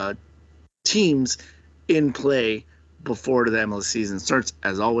be teams in play before the MLS season starts,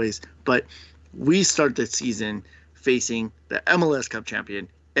 as always. But we start the season facing the MLS Cup champion,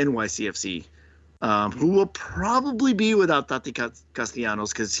 NYCFC, who will probably be without Tati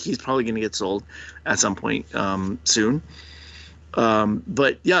Castellanos because he's probably going to get sold at some point soon.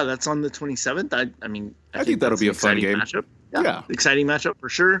 But yeah, that's on the 27th. I think that'll be a fun game. Matchup. Yeah, exciting matchup for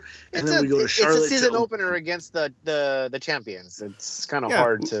sure. And then we go to Charlotte. It's a season opener against the champions. It's kind of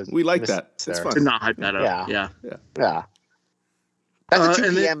hard to. We like that. It's fun to not hype that up. Yeah. That's a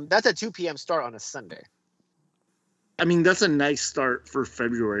 2 p.m. That's a 2 p.m. start on a Sunday. That's a nice start for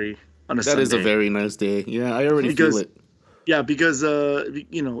February on a Sunday. That is a very nice day. Yeah, I already feel it. Yeah, because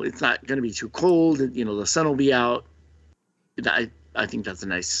it's not going to be too cold. The sun will be out. I think that's a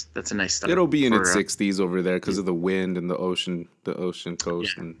nice start. It'll be in its 60s over there because of the wind and the ocean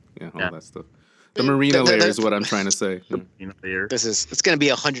coast and all that stuff. The marina layer is what I'm trying to say. It's going to be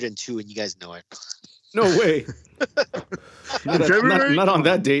 102 and you guys know it. No way. not on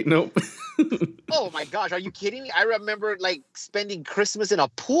that date. Nope. Oh my gosh, are you kidding me? I remember spending Christmas in a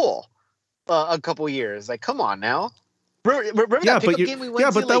pool a couple years. Come on now. Remember that pickup game we went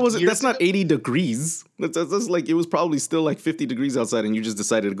to? But that's not 80 degrees. That's it was probably still 50 degrees outside, and you just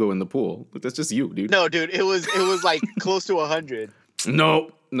decided to go in the pool. That's just you, dude. No, dude, it was close to 100.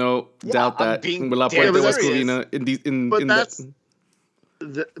 No, doubt that.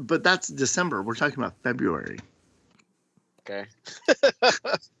 But that's December. We're talking about February. Okay.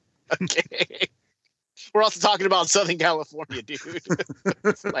 Okay. We're also talking about Southern California, dude.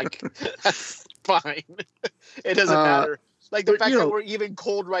 It's that's fine. It doesn't matter. The fact that we're even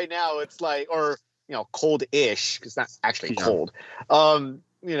cold right now, it's cold-ish, because it's not actually cold.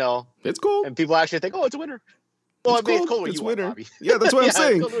 It's cold. And people actually think, it's winter. Well, it's cold when you winter. Bobby. Yeah, that's what I'm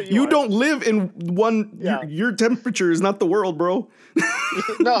saying. You don't live in one. Your temperature is not the world, bro.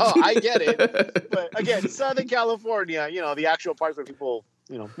 No, I get it. But again, Southern California, the actual parts where people,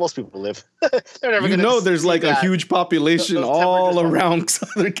 most people live. They're never there's a huge population all around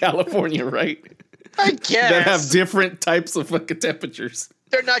Southern California, right? I guess. That have different types of fucking temperatures.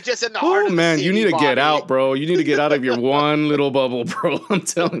 They're not just in the heart of the city, you need to get out, bro. You need to get out of your one little bubble, bro. I'm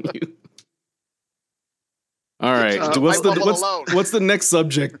telling you. All right. What's the next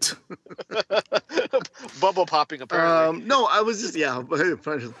subject? Bubble popping, apparently. No, I was just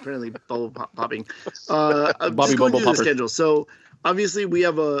apparently bubble popping. Bobby Bubble Popper. Schedule. So obviously we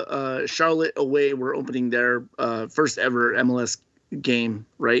have a Charlotte away. We're opening their first ever MLS game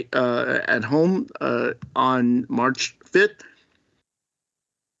right at home on March 5th.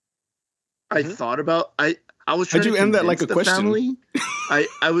 I thought about I was trying to end that like a question. Family.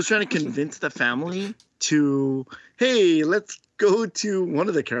 I was trying to convince the family to, hey, let's go to one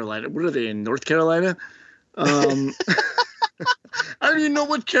of the Carolina. What are they in, North Carolina? I don't even know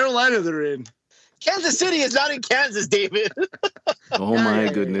what Carolina they're in. Kansas City is not in Kansas, David. Oh my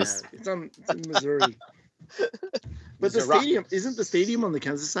goodness. Yeah. It's in Missouri. But isn't the stadium on the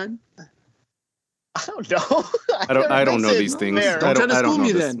Kansas side? I don't know. I don't know these things. I don't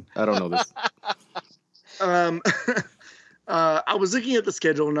know this. I don't know this. I was looking at the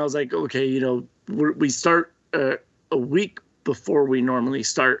schedule and I was like, okay, we start a week before we normally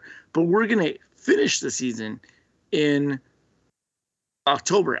start, but we're going to finish the season in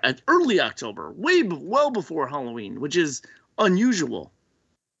October, at early October, well before Halloween, which is unusual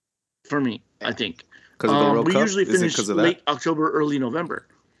for me, I think. Because of the World Cup? We usually finish late October, early November.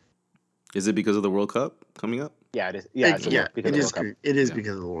 Is it because of the World Cup coming up? Yeah, it is. Yeah, it is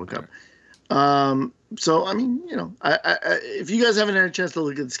because of the World Cup. So, I mean, if you guys haven't had a chance to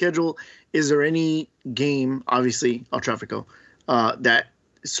look at the schedule, is there any game, obviously, El Tráfico, that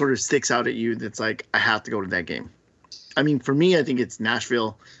sort of sticks out at you that's like, I have to go to that game? I mean, for me, I think it's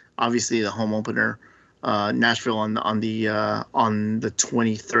Nashville, obviously the home opener. Nashville on the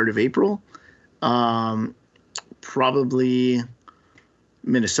 23rd of April. Probably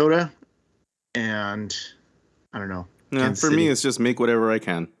Minnesota, and I don't know. Yeah, for me, it's just make whatever I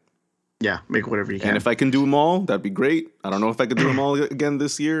can. Yeah, make whatever you can. And if I can do them all, that'd be great. I don't know if I could do them all again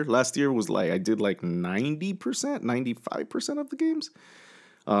this year. Last year was like I did like 90%, 95% of the games.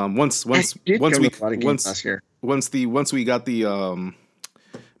 Once we got the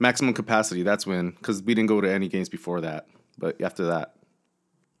maximum capacity, that's when, because we didn't go to any games before that. But after that,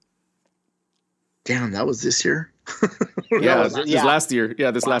 damn, that was this year. Last year. Yeah,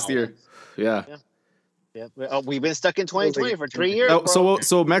 last year. Yeah. Yeah, we've been stuck in 2020 for 3 years.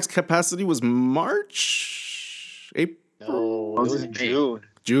 So max capacity was March, April. No, it was June.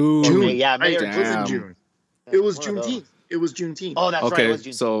 June. Yeah, May or June. It was Juneteenth. It was Juneteenth. Oh, that's right. It was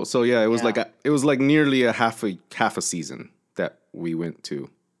Juneteenth. So yeah, it was like nearly a half a season that we went to,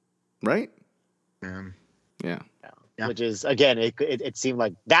 right? Yeah. Which is, again, it seemed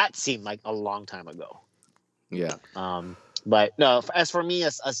like a long time ago. Yeah. But no, as for me,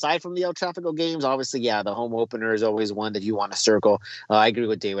 aside from the El Tráfico games, obviously, yeah, the home opener is always one that you want to circle. I agree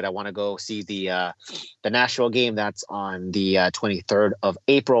with David. I want to go see the Nashville game. That's on the 23rd of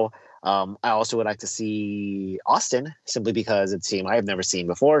April. I also would like to see Austin, simply because it's a team I have never seen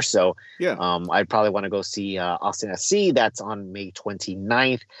before. So yeah, I'd probably want to go see Austin SC. That's on May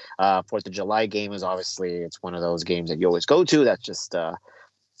 29th. 4th of July game is obviously, it's one of those games that you always go to. That's just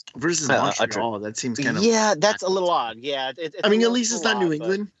versus Montreal. That seems kind of that's a little odd. Yeah, I mean, at least it's not New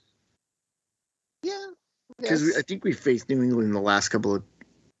England. Yeah, because I think we faced New England in the last couple of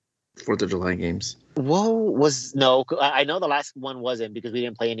 4th of July games. I know the last one wasn't, because we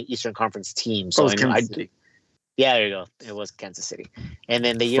didn't play any Eastern Conference teams. So Kansas City. Yeah, there you go. It was Kansas City. And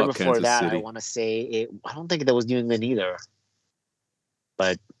then the year before Kansas that, City. I want to say I don't think that was New England either.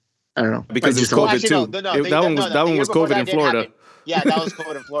 But I don't know, because it was COVID too. That one was COVID in Florida. Happened. Yeah, that was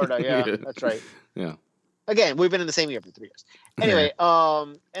COVID in Florida. Yeah, that's right. Yeah. Again, we've been in the same year for 3 years. Anyway,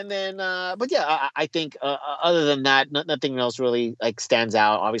 and then, but yeah, I think other than that, nothing else really like stands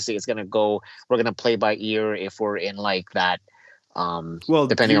out. Obviously, we're gonna play by ear if we're in like that.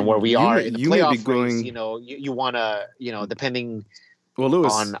 Depending on where we are in the playoff race, you want to, depending. Well,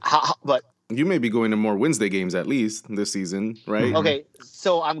 Lewis, on how, but you may be going to more Wednesday games at least this season, right? Okay,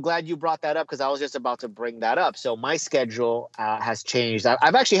 so I'm glad you brought that up, because I was just about to bring that up. So my schedule has changed.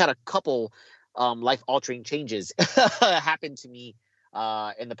 I've actually had a couple life-altering changes happen to me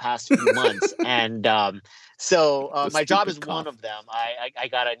in the past few months, and so my job is one of them. I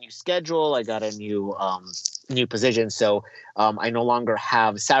got a new schedule. I got a new position. So I no longer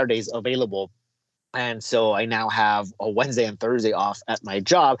have Saturdays available. And so I now have a Wednesday and Thursday off at my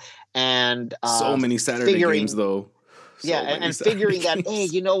job, and so many Saturday games though. And figuring that, hey,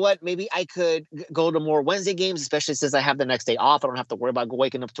 you know what? Maybe I could go to more Wednesday games, especially since I have the next day off. I don't have to worry about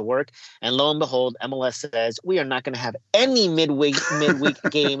waking up to work. And lo and behold, MLS says we are not going to have any midweek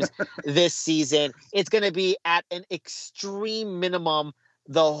games this season. It's going to be at an extreme minimum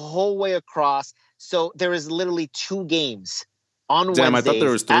the whole way across. So there is literally 2 games on Wednesdays. I thought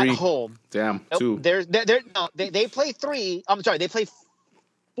there was 3 at home. Damn, nope, 2. They play 3. I'm sorry, they play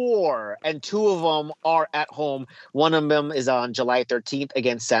 4, and 2 of them are at home. One of them is on July 13th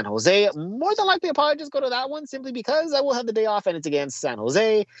against San Jose. More than likely, I'll probably just go to that one simply because I will have the day off, and it's against San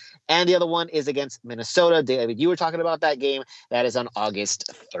Jose. And the other one is against Minnesota. David, you were talking about that game. That is on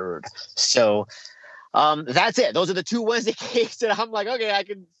August 3rd. So that's it. Those are the 2 Wednesday games that I'm like, okay, I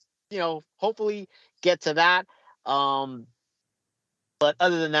can, hopefully get to that. But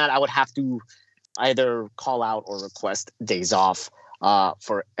other than that, I would have to either call out or request days off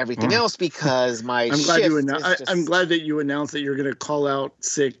for everything else, because my I'm glad that you announced that you're going to call out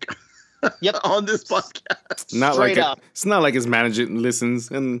sick on this podcast. It's not like his manager listens,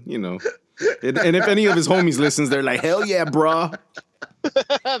 and and if any of his homies listens, they're like, hell yeah, brah.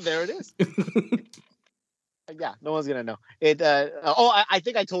 There it is. Yeah, no one's going to know. I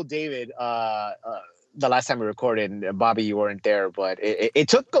think I told David the last time we recorded, Bobby, you weren't there, but it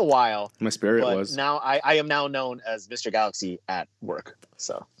took a while. My spirit was. Now I am now known as Mr. Galaxy at work.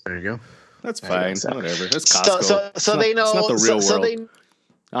 So there you go. That's fine. Whatever. That's Costco. So they know. It's not the real world.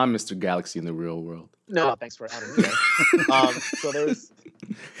 I'm Mr. Galaxy in the real world. No, thanks for adding me. So there's.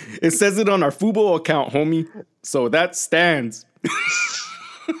 It says it on our Fubo account, homie. So that stands.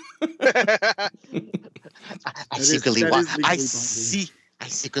 I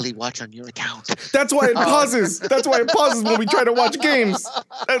secretly watch on your account. That's why it pauses. That's why it pauses when we try to watch games.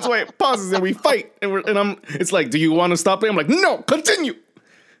 That's why it pauses and we fight. It's like, do you want to stop it? I'm like, no, continue.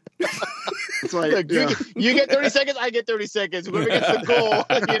 That's why Look, you get 30 seconds, I get 30 seconds. Whoever gets the goal,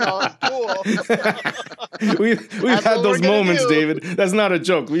 cool. We've had those moments, David. That's not a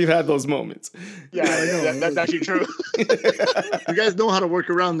joke. We've had those moments. Yeah, that's actually true. You guys know how to work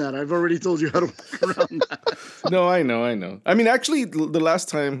around that. I've already told you how to work around that. No, I know. I mean, actually, the last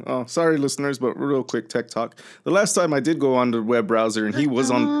time, sorry, listeners, but real quick tech talk. The last time I did go on the web browser, and he was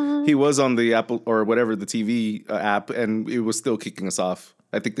on the Apple or whatever the TV app, and it was still kicking us off.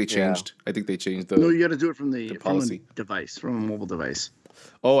 I think they changed. Yeah. I think they changed the. No, you got to do it from the policy from a device, from a mobile device.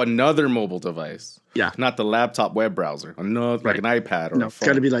 Oh, another mobile device. Yeah, not the laptop web browser. Another like an iPad or a phone. It's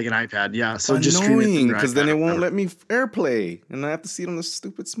got to be like an iPad. Yeah, so annoying, just annoying because then it won't let me AirPlay, and I have to see it on the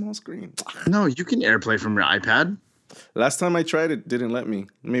stupid small screen. No, you can AirPlay from your iPad. Last time I tried it, didn't let me.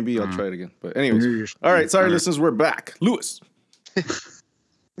 Maybe I'll try it again. But anyways, all right. Sorry, listeners, we're back. Lewis.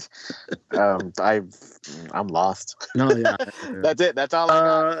 I'm lost. No, yeah. That's it. That's all I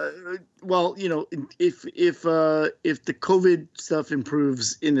got. Well, if the COVID stuff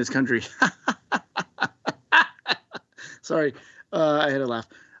improves in this country, sorry, I had to laugh.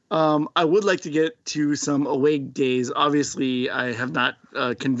 I would like to get to some away days. Obviously, I have not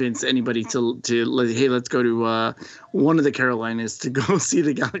convinced anybody to hey, let's go to one of the Carolinas to go see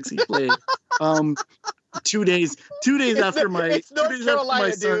the Galaxy play. 2 days after my it's North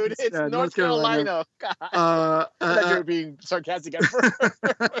Carolina, dude. It's North Carolina. God. I thought you were being sarcastic at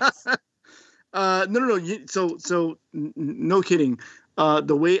first. No. So no kidding.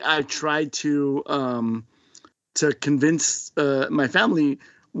 The way I tried to convince my family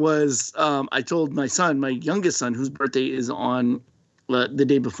was I told my son, my youngest son, whose birthday is on the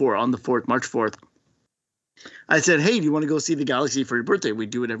day before, on the 4th, March 4th. I said, hey, do you want to go see the Galaxy for your birthday? We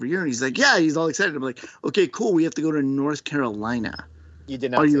do it every year. And he's like, yeah, he's all excited. I'm like, okay, cool. We have to go to North Carolina. You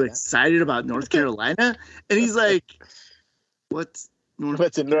did not. Are you excited about North Carolina? And he's like, what's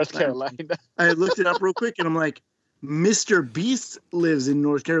in North Carolina? I looked it up real quick and I'm like, Mr. Beast lives in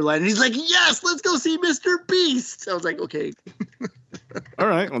North Carolina. And he's like, yes, let's go see Mr. Beast. I was like, okay. All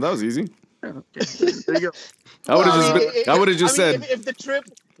right. Well, that was easy. Okay. There you go. I would have just said. If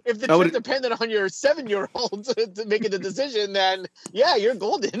the trip depended on your 7-year-old to making the decision, then yeah, you're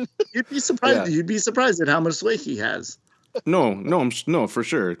golden. You'd be surprised. Yeah. You'd be surprised at how much sway he has. No, for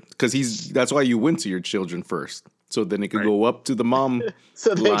sure. Because that's why you went to your children first, so then it could go up to the mom.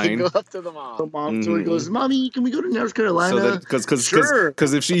 So they can go up to the mom. The mom, so he goes, "Mommy, can we go to North Carolina?"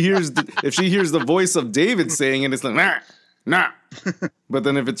 Because if she hears the voice of David saying it, it's like nah. But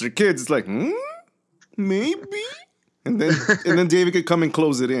then if it's your kids, it's like maybe. And then David could come and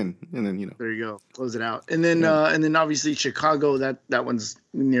close it in, and then there you go, close it out, and then obviously Chicago. That one's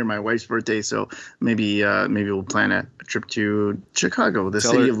near my wife's birthday, so maybe we'll plan a trip to Chicago, the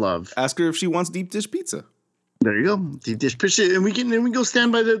city of love. Ask her if she wants deep dish pizza. There you go, deep dish pizza, and we go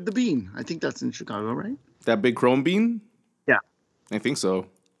stand by the bean. I think that's in Chicago, right? That big chrome bean. Yeah, I think so.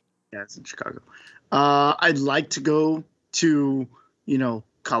 Yeah, it's in Chicago. I'd like to go to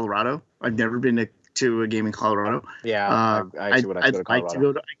Colorado. I've never been to a game in Colorado. Yeah, I'd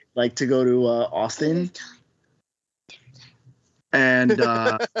like to go to Austin. And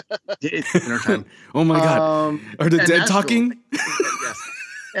it's dinner time. Oh my God! Are the dead Nashville, talking? Yes.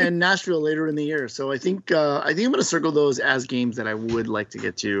 And Nashville later in the year. So I think I'm going to circle those as games that I would like to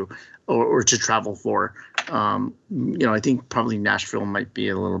get to or to travel for. I think probably Nashville might be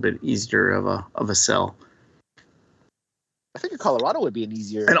a little bit easier of a sell. I think Colorado would be an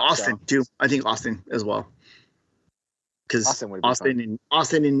easier. And Austin too. I think Austin as well. Because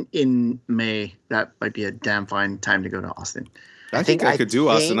Austin in May, that might be a damn fine time to go to Austin. I think I could do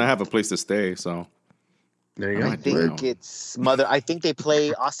Austin. I have a place to stay, so there you go. I think they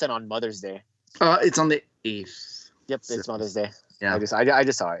play Austin on Mother's Day. It's on the 8th. Yep, it's Mother's Day. Yeah, I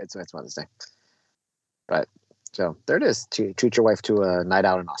just saw it. It's Mother's Day. But so there it is. Treat your wife to a night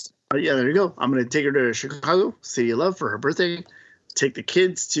out in Austin. Yeah, there you go. I'm going to take her to Chicago, City of Love, for her birthday. Take the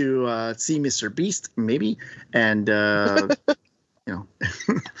kids to see Mr. Beast, maybe, and and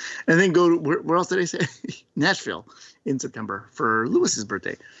then go to where else did I say? Nashville in September for Lewis's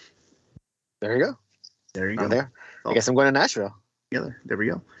birthday. There you go. There you go. There. I guess I'm going to Nashville. Together. There we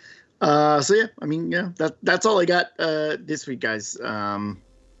go. So yeah, I mean, yeah, that's all I got this week, guys.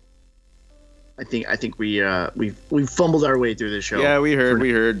 I think we fumbled our way through this show. Yeah, we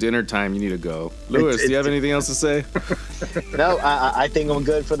heard dinner time. You need to go. Lewis, do you have anything else to say? No, I think I'm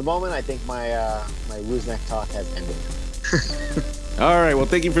good for the moment. I think my Rusnak talk has ended. All right. Well,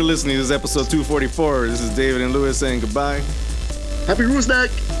 thank you for listening. This is episode 244. This is David and Lewis saying goodbye. Happy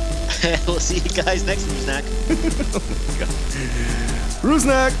Rusnak. We'll see you guys next Rusnak. Oh my God.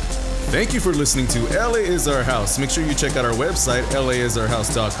 Rusnak. Thank you for listening to LA is Our House. Make sure you check out our website,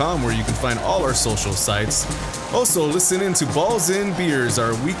 laisourhouse.com, where you can find all our social sites. Also, listen in to Balls in Beers,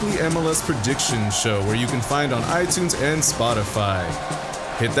 our weekly MLS prediction show, where you can find on iTunes and Spotify.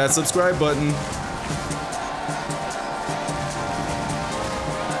 Hit that subscribe button.